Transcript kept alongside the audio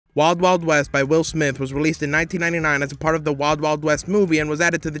Wild Wild West by Will Smith was released in 1999 as a part of the Wild Wild West movie and was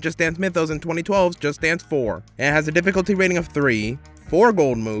added to the Just Dance mythos in 2012's Just Dance 4. It has a difficulty rating of 3, 4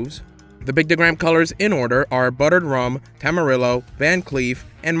 gold moves. The pictogram colors in order are Buttered Rum, Tamarillo, Van Cleef,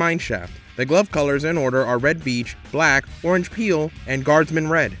 and Mineshaft. The glove colors in order are Red Beach, Black, Orange Peel, and Guardsman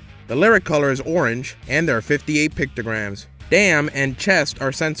Red. The lyric color is orange, and there are 58 pictograms. Damn and chest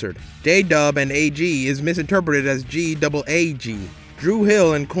are censored. J-Dub and AG is misinterpreted as G-double-A-G. Drew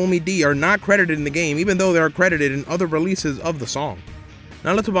Hill and Call Me D are not credited in the game, even though they are credited in other releases of the song.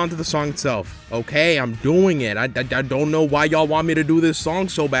 Now let's move on to the song itself. Okay, I'm doing it. I don't know why y'all want me to do this song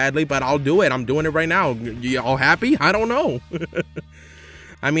so badly, but I'll do it. I'm doing it right now. Y'all happy? I don't know.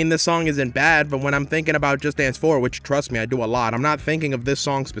 I mean, this song isn't bad, but when I'm thinking about Just Dance 4, which trust me, I do a lot, I'm not thinking of this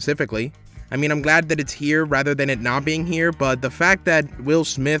song specifically. I mean, I'm glad that it's here rather than it not being here, but the fact that Will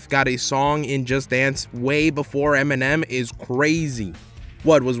Smith got a song in Just Dance way before Eminem is crazy.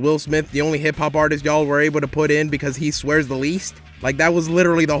 What, was Will Smith the only hip-hop artist y'all were able to put in because he swears the least? Like, that was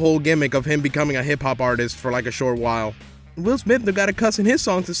literally the whole gimmick of him becoming a hip-hop artist for like a short while. Will Smith got to cuss in his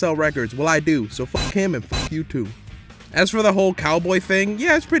songs to sell records. Well, I do, so fuck him and fuck you too. As for the whole cowboy thing,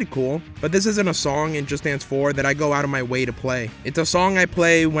 yeah, it's pretty cool, but this isn't a song in Just Dance 4 that I go out of my way to play. It's a song I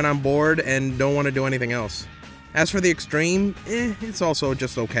play when I'm bored and don't want to do anything else. As for the extreme, it's also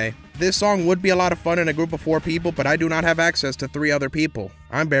just okay. This song would be a lot of fun in a group of 4 people, but I do not have access to 3 other people.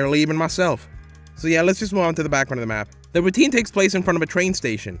 I'm barely even myself. So yeah, let's just move on to the background of the map. The routine takes place in front of a train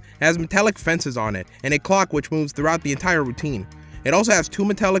station. It has metallic fences on it, and a clock which moves throughout the entire routine. It also has 2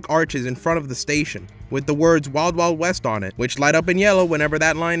 metallic arches in front of the station, with the words Wild Wild West on it, which light up in yellow whenever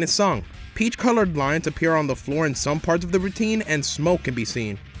that line is sung. Peach-colored lines appear on the floor in some parts of the routine, and smoke can be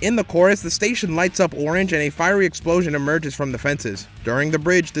seen. In the chorus, the station lights up orange and a fiery explosion emerges from the fences. During the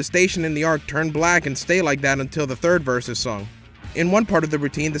bridge, the station and the arc turn black and stay like that until the 3rd verse is sung. In one part of the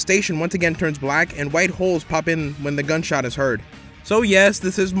routine, the station once again turns black and white holes pop in when the gunshot is heard. So yes,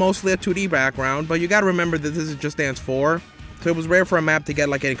 this is mostly a 2D background, but you gotta remember that this is Just Dance 4, so it was rare for a map to get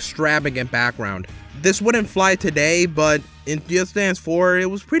like an extravagant background. This wouldn't fly today, but in Just Dance 4, it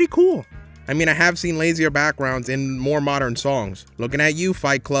was pretty cool. I mean, I have seen lazier backgrounds in more modern songs. Looking at you,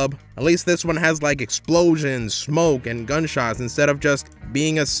 Fight Club. At least this one has like explosions, smoke, and gunshots instead of just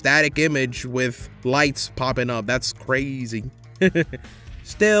being a static image with lights popping up. That's crazy.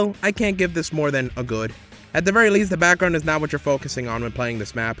 Still, I can't give this more than a good. At the very least, the background is not what you're focusing on when playing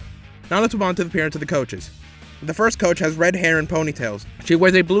this map. Now let's move on to the appearance of the coaches. The first coach has red hair and ponytails. She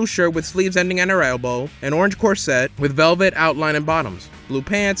wears a blue shirt with sleeves ending at her elbow, an orange corset with velvet outline and bottoms, blue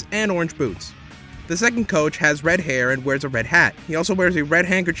pants, and orange boots. The second coach has red hair and wears a red hat. He also wears a red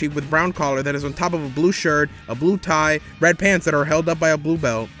handkerchief with brown collar that is on top of a blue shirt, a blue tie, red pants that are held up by a blue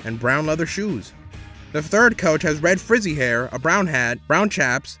belt, and brown leather shoes. The third coach has red frizzy hair, a brown hat, brown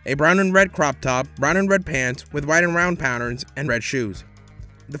chaps, a brown and red crop top, brown and red pants with white and round patterns, and red shoes.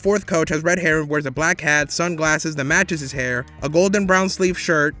 The fourth coach has red hair and wears a black hat, sunglasses that matches his hair, a golden brown sleeve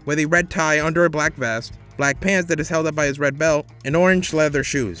shirt with a red tie under a black vest, black pants that is held up by his red belt, and orange leather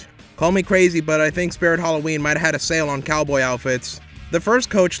shoes. Call me crazy, but I think Spirit Halloween might have had a sale on cowboy outfits. The first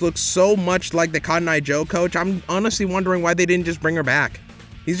coach looks so much like the Cotton Eye Joe coach, I'm honestly wondering why they didn't just bring her back.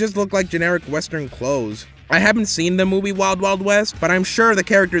 These just look like generic Western clothes. I haven't seen the movie Wild Wild West, but I'm sure the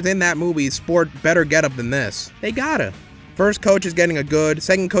characters in that movie sport better getup than this. They gotta. First coach is getting a good,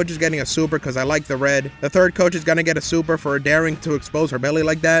 second coach is getting a super because I like the red, the third coach is gonna get a super for daring to expose her belly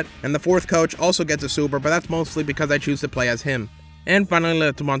like that, and the fourth coach also gets a super, but that's mostly because I choose to play as him. And finally,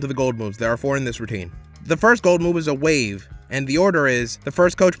 let's move on to the gold moves. There are 4 in this routine. The first gold move is a wave, and the order is the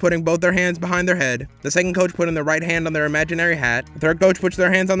first coach putting both their hands behind their head, the second coach putting their right hand on their imaginary hat, the third coach puts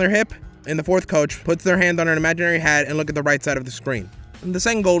their hands on their hip, and the fourth coach puts their hand on an imaginary hat and look at the right side of the screen. And the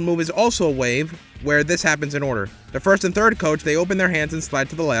second gold move is also a wave, where this happens in order. The first and third coach, they open their hands and slide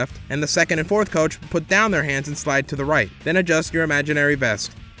to the left, and the second and fourth coach put down their hands and slide to the right. Then adjust your imaginary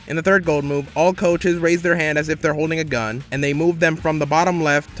vest. In the third gold move, all coaches raise their hand as if they're holding a gun, and they move them from the bottom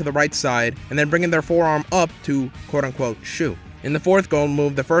left to the right side, and then bringing their forearm up to quote-unquote shoot. In the fourth gold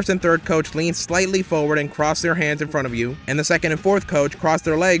move, the first and third coach lean slightly forward and cross their hands in front of you, and the second and fourth coach cross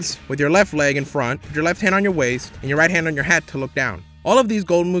their legs with your left leg in front, put your left hand on your waist, and your right hand on your hat to look down. All of these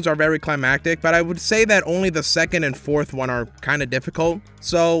gold moves are very climactic, but I would say that only the second and fourth one are kind of difficult.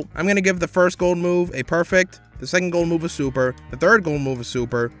 So I'm going to give the first gold move a perfect, the second gold move a super, the third gold move a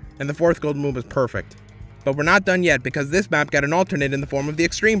super, and the fourth gold move is perfect. But we're not done yet because this map got an alternate in the form of the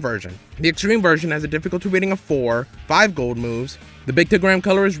extreme version. The extreme version has a difficulty rating of 4, 5 gold moves, the pictogram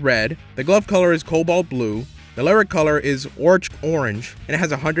color is red, the glove color is cobalt blue, the The lyric color is orange, and it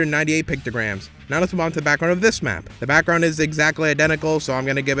has 198 pictograms. Now let's move on to the background of this map. The background is exactly identical, so I'm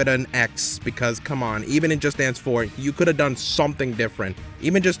gonna give it an X, because come on, even in Just Dance 4, you could have done something different.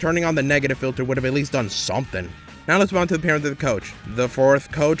 Even just turning on the negative filter would have at least done something. Now let's move on to the appearance of the coach. The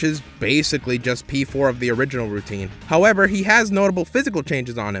fourth coach is basically just P4 of the original routine. However, he has notable physical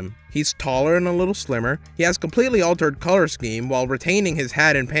changes on him. He's taller and a little slimmer. He has completely altered color scheme while retaining his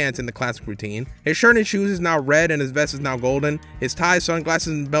hat and pants in the classic routine. His shirt and shoes is now red and his vest is now golden. His tie,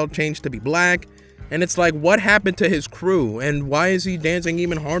 sunglasses, and belt changed to be black. And it's like, what happened to his crew? And why is he dancing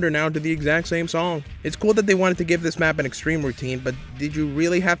even harder now to the exact same song? It's cool that they wanted to give this map an extreme routine, but did you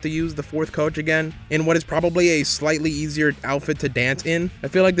really have to use the fourth coach again? In what is probably a slightly easier outfit to dance in? I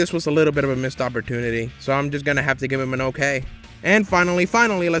feel like this was a little bit of a missed opportunity, so I'm just gonna have to give him an okay. And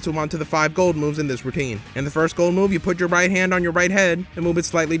finally, let's move on to the 5 gold moves in this routine. In the first gold move, you put your right hand on your right head and move it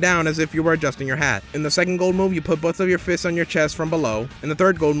slightly down as if you were adjusting your hat. In the second gold move, you put both of your fists on your chest from below. In the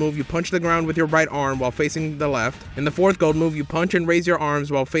third gold move, you punch the ground with your right arm while facing the left. In the fourth gold move, you punch and raise your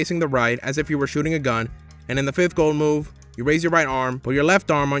arms while facing the right as if you were shooting a gun. And in the fifth gold move, you raise your right arm, put your left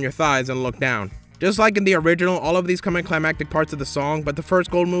arm on your thighs and look down. Just like in the original, all of these come in climactic parts of the song, but the first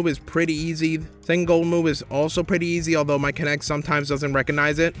gold move is pretty easy. Second gold move is also pretty easy, although my Kinect sometimes doesn't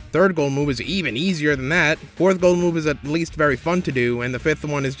recognize it. Third gold move is even easier than that. Fourth gold move is at least very fun to do, and the fifth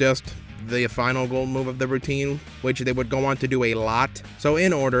one is just the final gold move of the routine, which they would go on to do a lot. So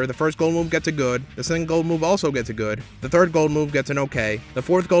in order, the first gold move gets a good, the second gold move also gets a good, the third gold move gets an okay, the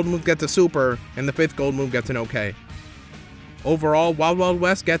fourth gold move gets a super, and the fifth gold move gets an okay. Overall, Wild Wild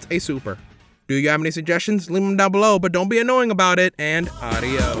West gets a super. Do you have any suggestions? Leave them down below, but don't be annoying about it, and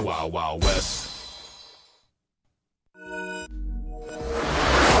adios. Wild Wild West.